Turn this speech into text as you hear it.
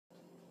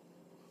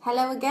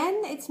Hello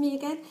again, it's me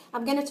again.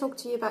 I'm going to talk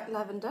to you about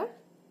lavender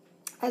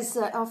as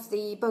of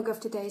the book of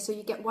today. So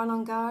you get one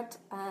on guard,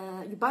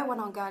 you buy one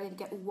on guard and you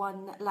get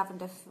one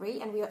lavender free.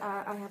 And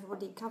I have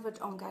already covered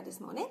on guard this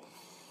morning.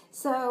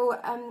 So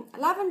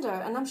lavender,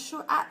 and I'm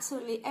sure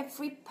absolutely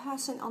every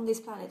person on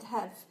this planet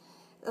have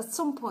at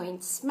some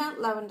point smelled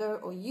lavender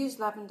or used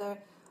lavender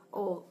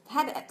or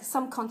had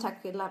some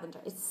contact with lavender.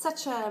 It's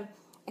such a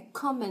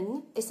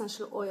common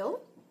essential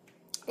oil.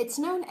 It's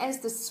known as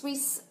the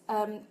Swiss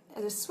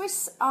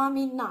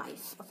Army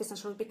knife of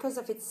essential oil because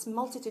of its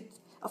multitude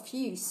of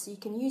use. You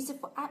can use it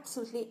for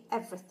absolutely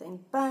everything: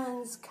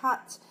 burns,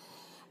 cut,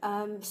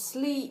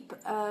 sleep,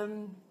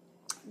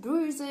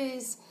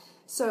 bruises.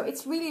 So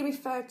it's really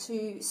referred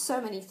to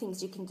so many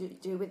things you can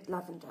do with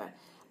lavender.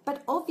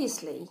 But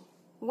obviously,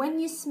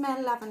 when you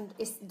smell lavender,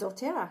 it's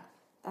doTERRA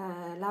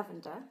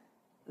lavender,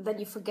 then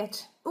you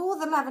forget all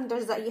the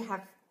lavenders that you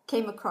have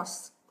came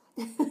across.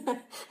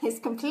 It's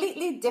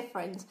completely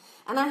different,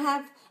 and I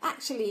have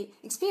actually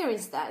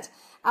experienced that.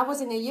 I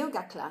was in a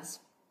yoga class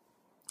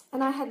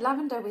and I had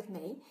lavender with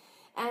me,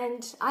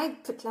 and I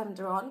put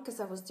lavender on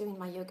because I was doing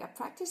my yoga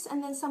practice,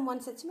 and then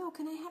someone said to me, "Oh,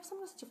 can I have some?"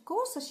 I said, "Of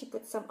course." So she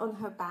put some on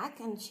her back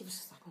and she was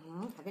just like,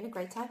 having a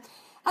great time.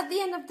 At the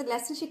end of the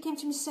lesson, she came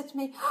to me, she said to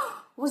me,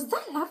 "Oh, was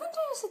that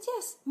lavender?" I said,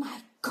 "Yes."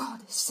 "My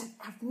God," she said,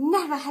 "I've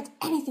never had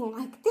anything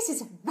like this.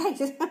 Is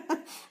amazing."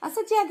 I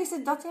said, "Yeah, this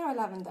is doTERRA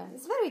lavender.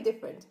 It's very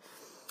different."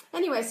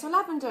 Anyway, so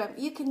lavender,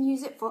 you can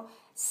use it for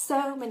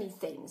so many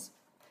things.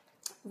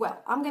 Well,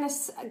 I'm going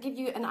to give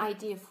you an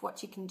idea of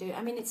what you can do.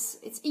 I mean, it's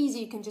easy.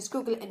 You can just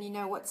Google it and you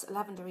know what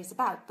lavender is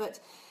about. But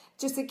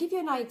just to give you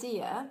an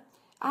idea,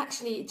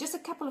 actually, just a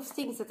couple of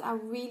things that I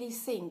really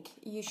think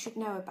you should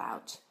know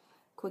about.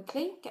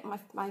 Quickly, get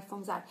my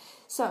phones out.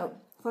 So,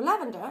 for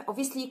lavender,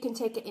 obviously you can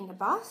take it in a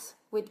bath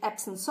with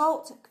Epsom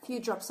salt, a few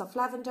drops of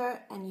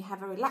lavender, and you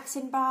have a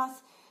relaxing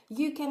bath.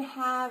 You can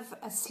have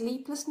a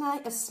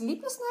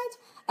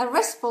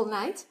restful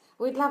night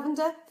with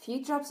lavender, a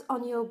few drops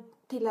on your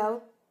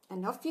pillow,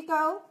 and off you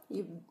go.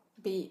 You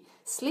be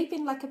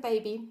sleeping like a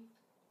baby.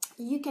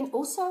 You can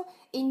also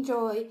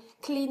enjoy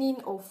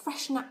cleaning or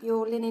freshen up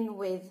your linen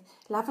with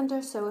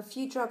lavender, so a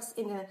few drops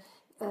in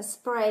a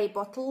spray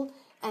bottle,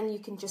 and you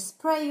can just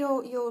spray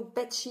your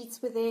bed sheets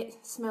with it.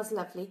 It smells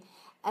lovely.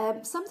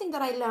 Something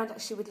that I learned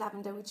actually with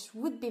lavender, which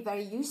would be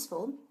very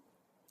useful,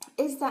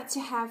 is that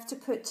you have to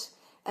put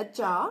a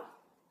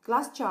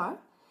glass jar,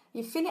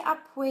 you fill it up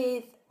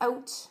with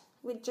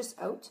just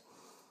oat,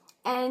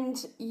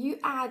 and you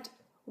add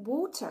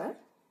water,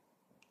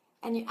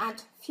 and you add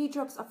a few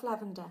drops of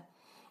lavender,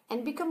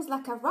 and it becomes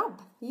like a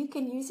rub. You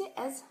can use it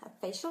as a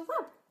facial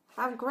rub.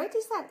 How great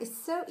is that? It's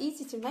so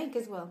easy to make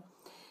as well.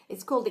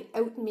 It's called the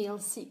oatmeal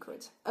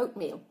secret,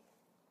 oatmeal.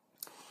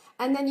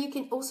 And then you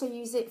can also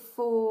use it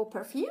for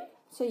perfume,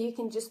 so you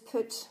can just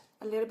put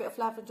a little bit of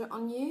lavender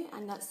on you,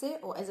 and that's it,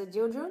 or as a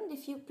deodorant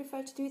if you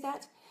prefer to do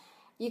that.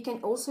 You can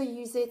also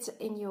use it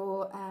in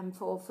your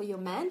for your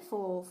men,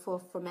 for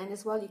men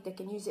as well. They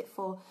can use it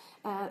for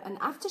an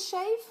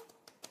aftershave,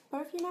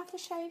 perfume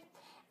aftershave,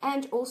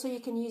 and also you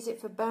can use it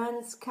for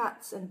burns,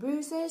 cuts, and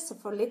bruises. So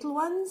for little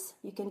ones,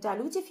 you can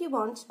dilute if you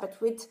want,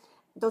 but with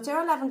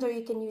doTERRA lavender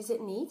you can use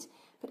it neat.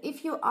 But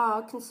if you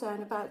are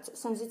concerned about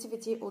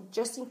sensitivity, or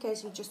just in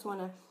case you just want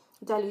to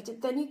dilute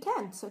it, then you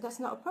can. So that's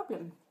not a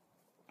problem.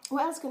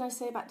 What else can I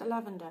say about the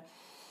lavender?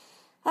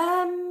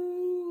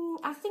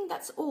 I think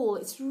that's all.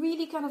 It's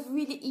really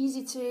really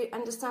easy to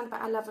understand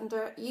about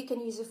lavender. You can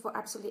use it for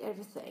absolutely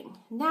everything.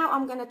 Now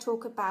I'm going to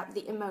talk about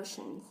the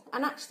emotions.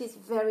 And actually it's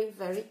very,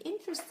 very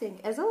interesting,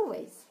 as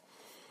always.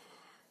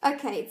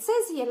 Okay, it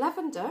says here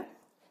lavender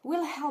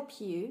will help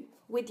you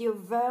with your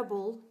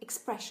verbal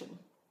expression.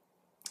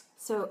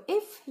 So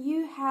if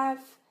you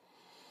have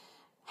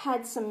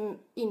had some,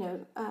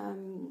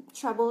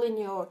 trouble in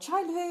your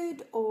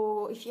childhood,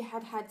 or if you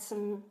had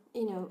some,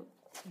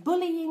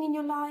 bullying in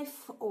your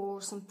life,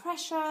 or some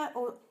pressure,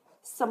 or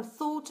some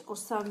thought, or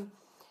some,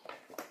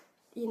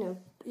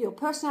 your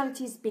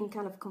personality has been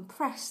kind of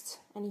compressed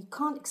and you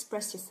can't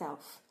express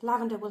yourself,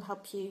 lavender will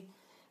help you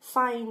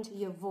find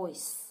your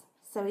voice.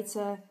 So it's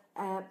a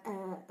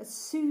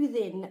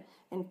soothing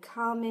and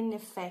calming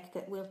effect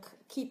that will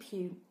keep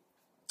you,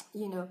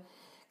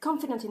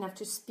 confident enough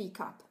to speak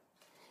up.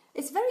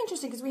 It's very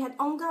interesting because we had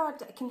On Guard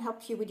that can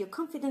help you with your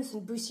confidence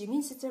and boost your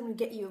immune system and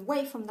get you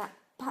away from that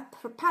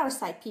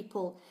parasite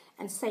people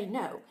and say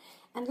no.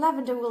 And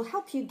lavender will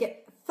help you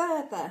get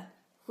further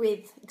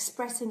with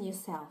expressing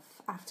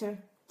yourself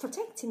after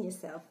protecting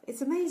yourself.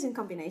 It's an amazing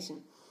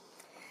combination.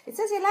 It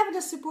says here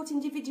lavender supports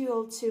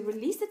individual to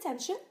release the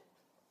tension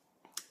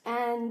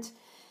and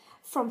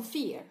from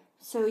fear.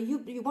 So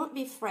you won't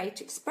be afraid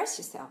to express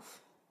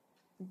yourself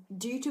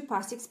due to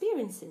past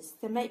experiences.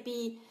 They may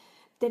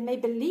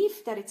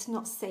believe that it's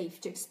not safe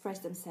to express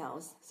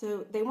themselves.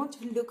 So they want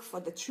to look for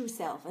the true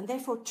self, and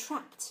therefore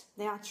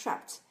they are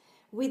trapped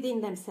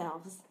within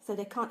themselves. So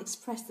they can't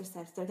express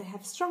themselves. So they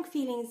have strong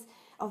feelings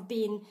of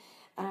being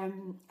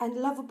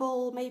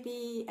unlovable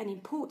maybe, and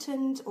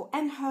important, or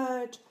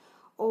unheard,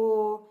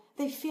 or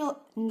they feel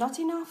not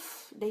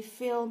enough. They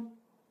feel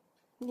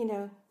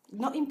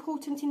not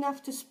important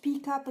enough to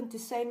speak up and to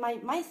say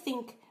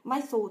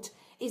my thought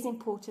is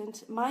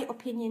important, my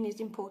opinion is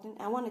important,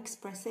 I want to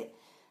express it.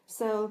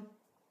 So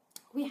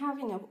we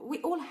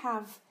all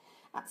have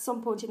at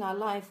some point in our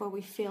life where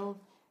we feel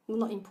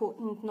not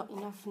important, not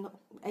enough, not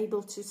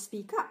able to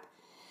speak up.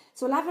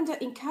 So Lavender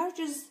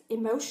encourages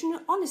emotional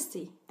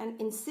honesty and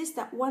insists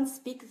that one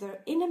speak their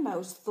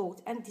innermost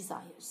thought and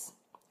desires.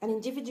 An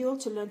individual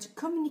to learn to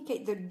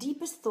communicate their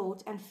deepest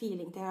thought and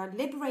feeling. They are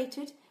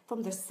liberated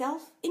from their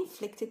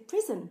self-inflicted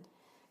prison.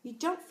 You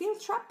don't feel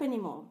trapped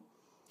anymore.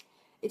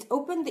 It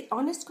opened the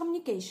honest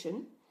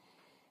communication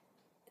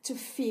to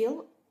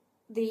feel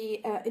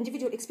the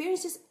individual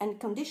experiences and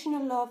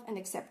conditional love and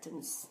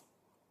acceptance.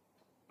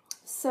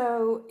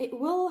 So it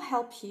will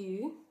help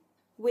you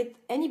with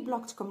any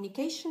blocked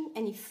communication,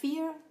 any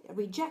fear,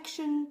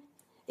 rejection,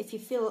 if you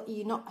feel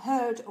you're not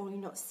heard or you're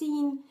not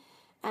seen,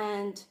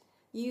 and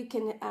you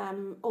can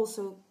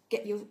also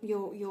get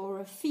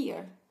your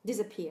fear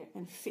disappear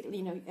and feel,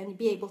 and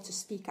be able to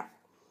speak up.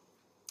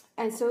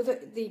 And so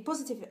the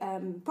positive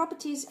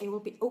properties, it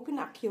will open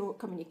up your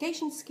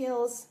communication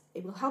skills.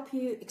 It will help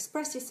you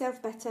express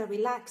yourself better,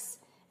 relax,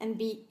 and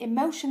be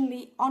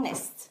emotionally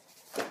honest.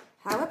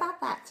 How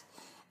about that?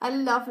 I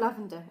love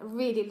lavender,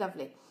 really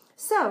lovely.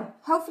 So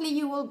hopefully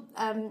you will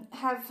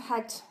have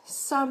had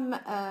some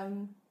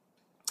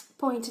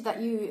point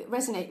that you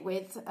resonate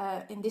with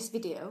in this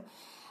video.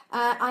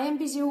 I am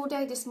busy all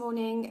day this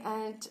morning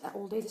and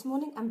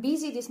I'm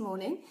busy this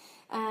morning,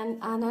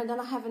 and then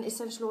I have an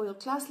essential oil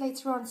class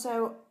later on.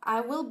 So I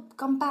will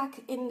come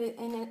back in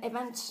an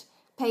event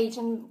page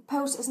and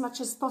post as much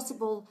as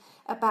possible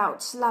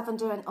about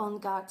lavender and On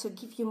Guard to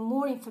give you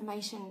more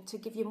information, to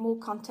give you more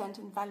content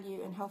and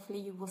value, and hopefully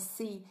you will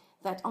see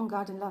that On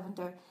Guard and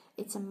lavender,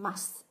 it's a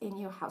must in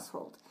your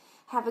household.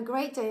 Have a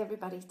great day,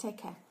 everybody. Take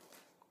care.